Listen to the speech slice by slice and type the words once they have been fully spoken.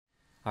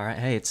Alright,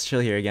 hey, it's Chill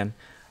here again.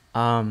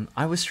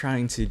 I was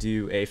trying to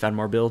do a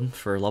phenmor build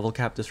for level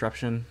cap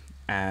disruption,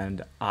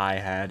 and I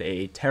had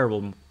a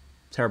terrible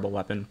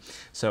weapon.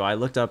 So I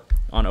looked up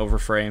on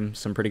Warframe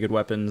some pretty good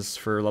weapons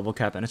for level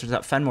cap, and it turns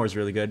out phenmor is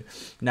really good.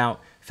 Now,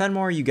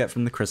 phenmor you get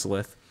from the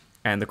chrysalith,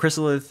 and the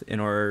chrysalith, in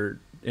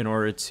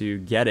order to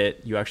get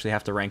it, you actually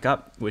have to rank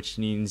up, which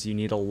means you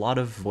need a lot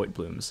of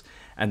voidplumes.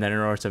 And then in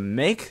order to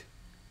make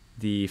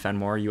the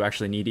phenmor, you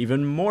actually need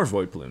even more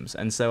voidplumes.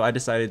 And so I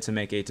decided to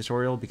make a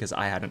tutorial because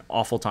I had an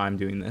awful time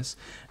doing this.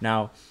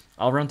 Now,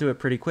 I'll run through it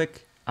pretty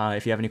quick.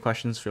 If you have any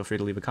questions, feel free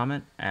to leave a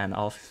comment, and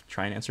I'll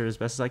try and answer it as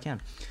best as I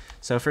can.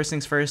 So first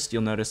things first,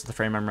 you'll notice the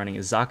frame I'm running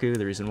is xaku.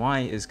 The reason why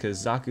is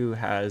because xaku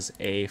has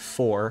a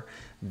 4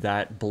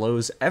 that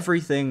blows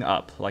everything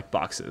up like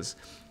boxes.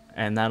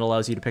 And that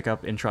allows you to pick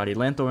up entrati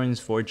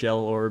lanthorns, void gel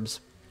orbs,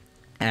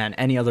 and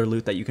any other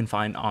loot that you can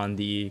find on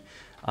the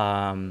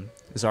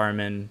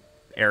zariman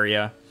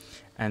area.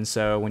 And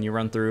so when you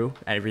run through,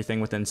 everything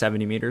within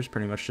 70 meters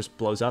pretty much just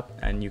blows up,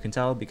 and you can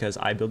tell because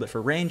I build it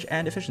for range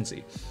and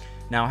efficiency.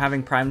 Now,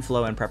 having prime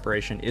flow and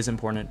preparation is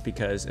important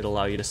because it'll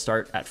allow you to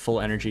start at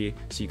full energy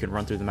so you can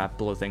run through the map,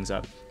 blow things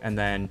up, and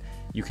then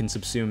you can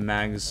subsume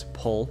mag's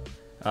pull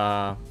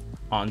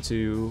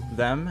onto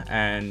them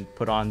and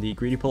put on the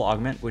greedy pull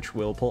augment, which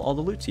will pull all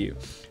the loot to you.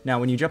 Now,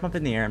 when you jump up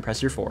in the air and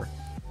press your 4,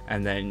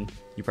 and then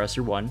you press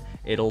your 1,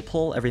 it'll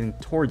pull everything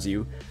towards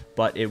you,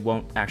 but it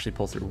won't actually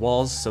pull through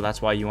walls. So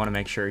that's why you want to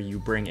make sure you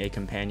bring a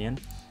companion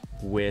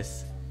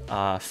with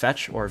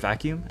fetch or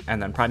vacuum, and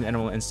then prime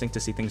animal instinct to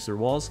see things through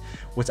walls.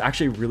 What's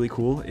actually really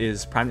cool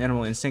is prime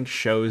animal instinct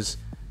shows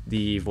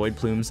the void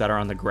plumes that are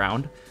on the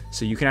ground,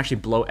 so you can actually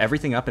blow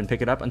everything up and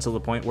pick it up until the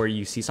point where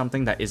you see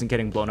something that isn't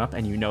getting blown up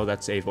and you know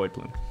that's a void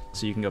plume,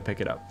 so you can go pick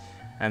it up.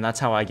 And that's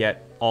how I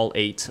get all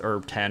 8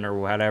 or 10 or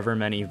whatever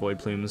many void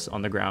plumes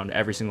on the ground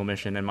every single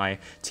mission, and my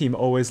team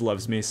always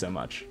loves me so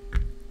much.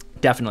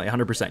 Definitely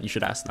 100%, you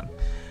should ask them.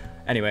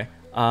 Anyway,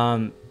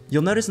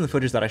 you'll notice in the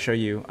footage that I show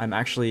you, I'm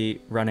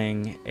actually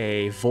running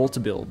a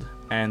volt build,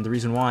 and the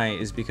reason why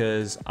is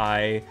because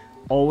I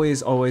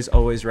always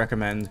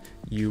recommend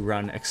you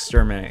run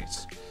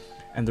exterminates.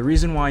 And the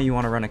reason why you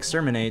want to run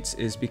exterminates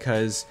is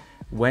because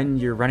when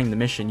you're running the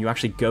mission, you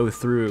actually go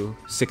through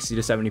 60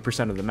 to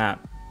 70% of the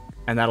map,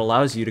 and that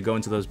allows you to go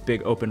into those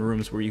big open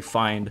rooms where you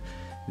find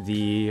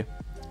the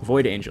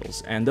void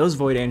angels, and those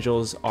void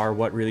angels are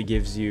what really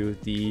gives you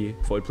the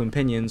void plume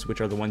pinions, which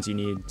are the ones you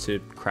need to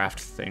craft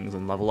things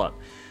and level up.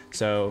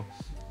 So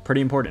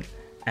pretty important.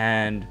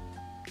 And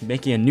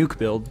making a nuke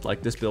build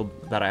like this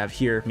build that I have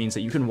here means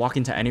that you can walk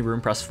into any room,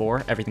 press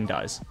 4, everything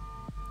dies.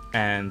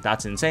 And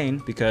that's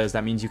insane because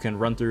that means you can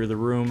run through the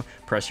room,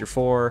 press your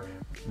 4,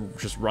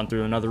 just run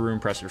through another room,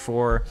 press your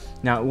 4.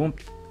 Now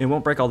it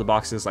won't break all the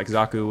boxes like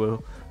xaku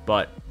will,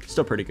 but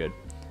still pretty good.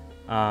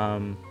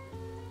 And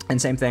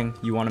same thing,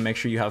 you want to make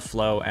sure you have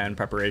flow and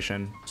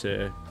preparation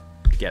to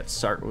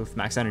start with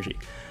max energy.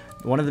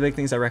 One of the big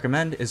things I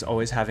recommend is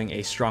always having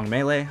a strong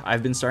melee.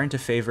 I've been starting to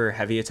favor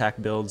heavy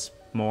attack builds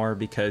more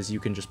because you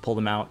can just pull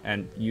them out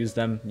and use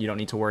them. You don't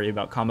need to worry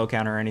about combo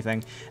counter or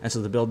anything. And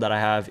so the build that I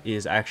have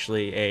is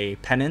actually a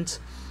pennant,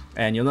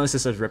 and you'll notice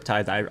this says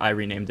Riptide. I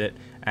renamed it,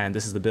 and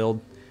this is the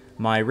build.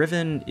 My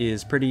Riven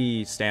is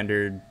pretty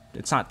standard.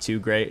 It's not too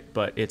great,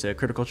 but it's a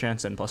critical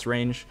chance and plus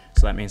range,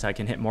 so that means I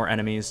can hit more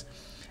enemies.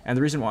 And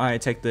the reason why I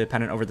take the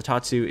pennant over the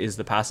Tatsu is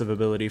the passive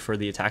ability for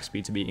the attack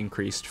speed to be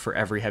increased for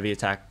every heavy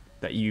attack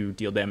that you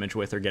deal damage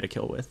with or get a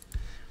kill with.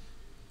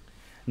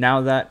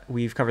 Now that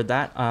we've covered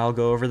that, I'll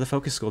go over the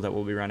focus skill that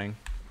we'll be running.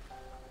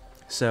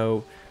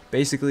 So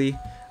basically,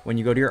 when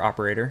you go to your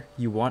operator,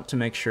 you want to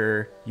make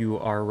sure you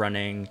are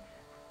running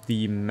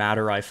the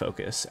Matter-Eye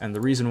focus. And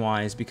the reason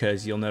why is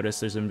because you'll notice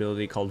there's an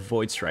ability called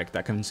Void Strike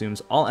that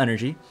consumes all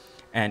energy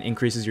and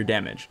increases your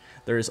damage.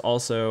 There is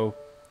also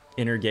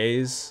Inner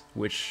Gaze,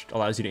 which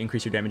allows you to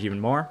increase your damage even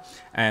more,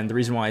 and the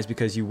reason why is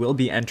because you will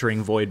be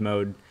entering void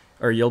mode,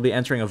 or you'll be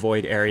entering a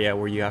void area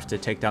where you have to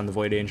take down the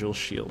void angel's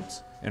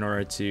shields in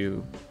order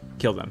to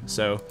kill them.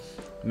 So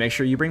make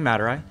sure you bring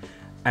Matter-Eye.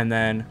 And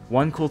then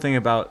one cool thing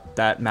about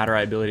that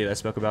Matter-Eye ability that I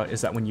spoke about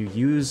is that when you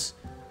use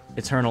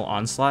Eternal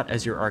Onslaught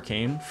as your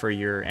arcane for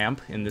your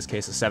amp, in this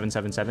case a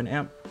 777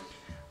 amp,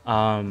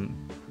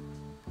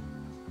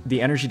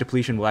 the energy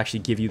depletion will actually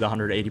give you the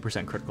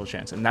 180% critical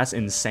chance, and that's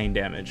insane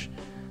damage.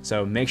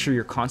 So make sure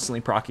you're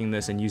constantly proccing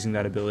this and using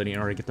that ability in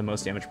order to get the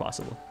most damage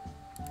possible.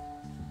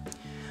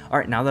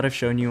 Alright, now that I've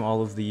shown you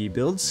all of the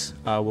builds,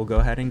 we'll go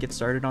ahead and get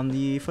started on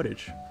the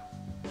footage.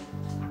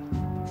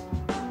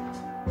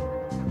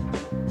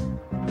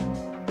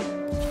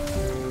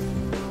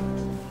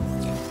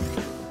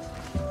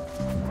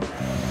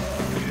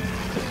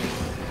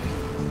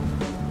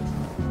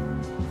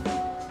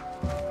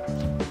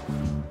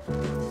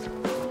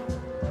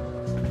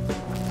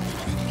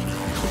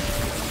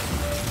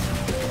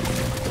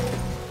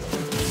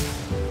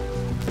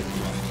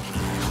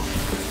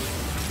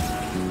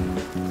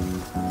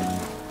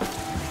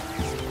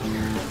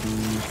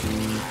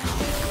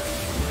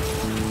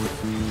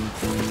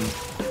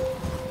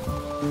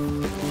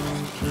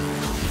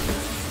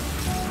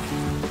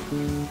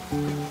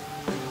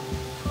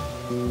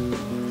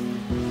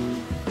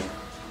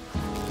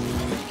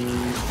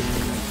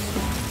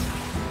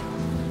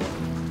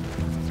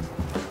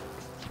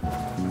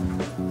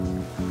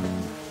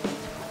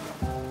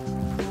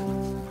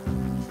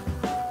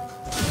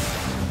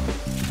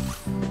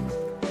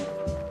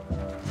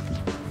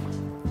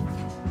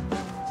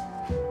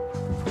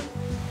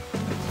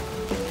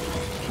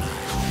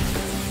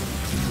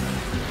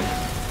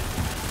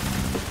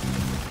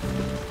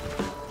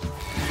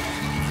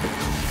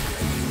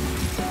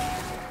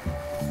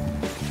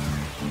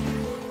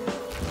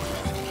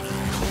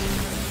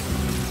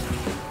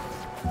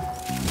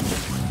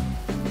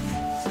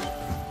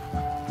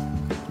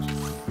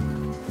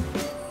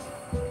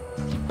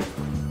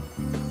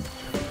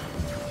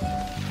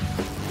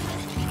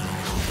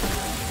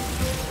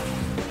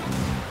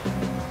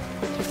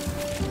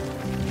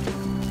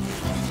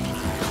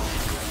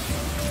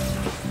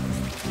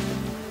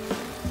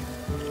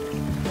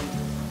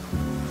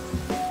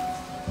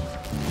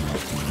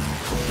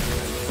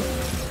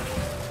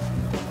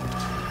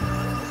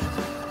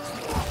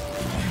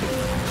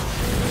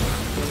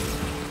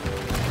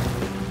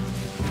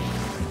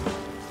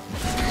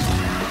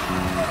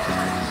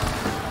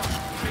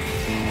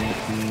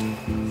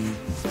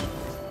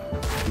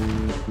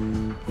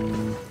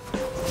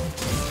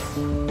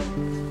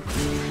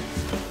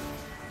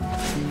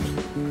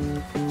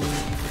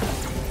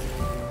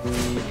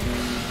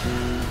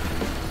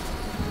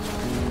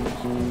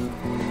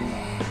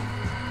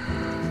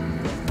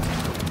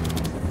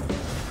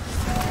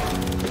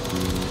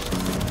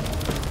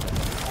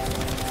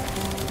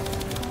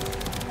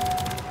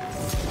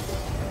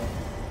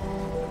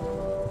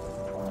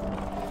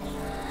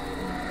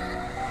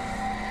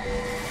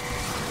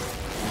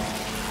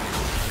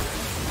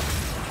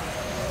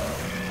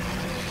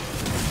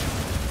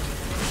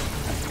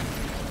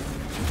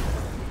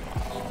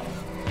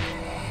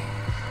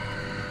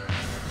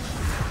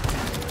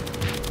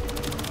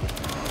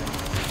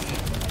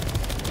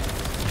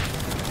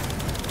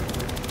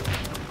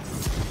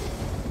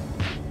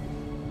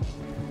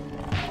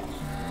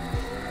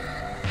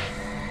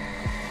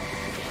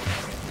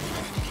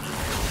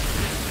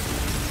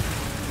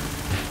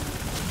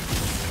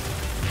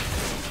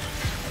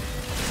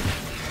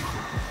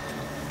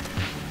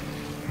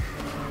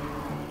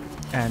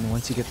 And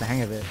once you get the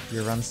hang of it,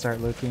 your runs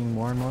start looking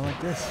more and more like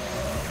this.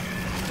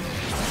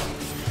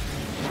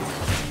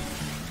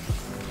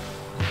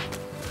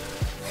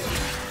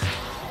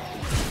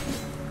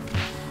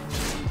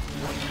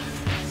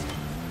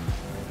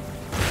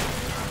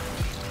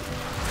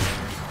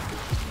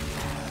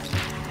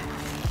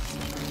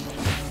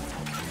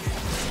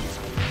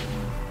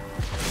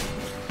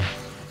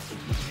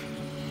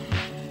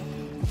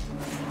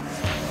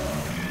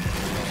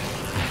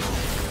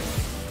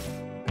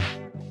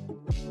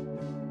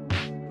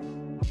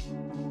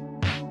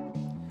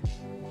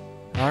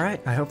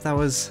 Alright, I hope that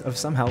was of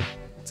some help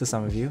to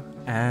some of you,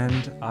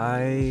 and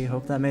I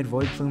hope that made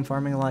void plume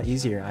farming a lot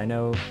easier. I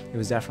know it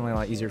was definitely a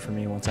lot easier for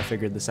me once I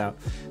figured this out.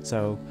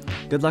 So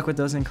good luck with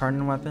those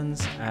incarnate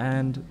weapons,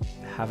 and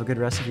have a good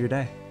rest of your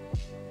day.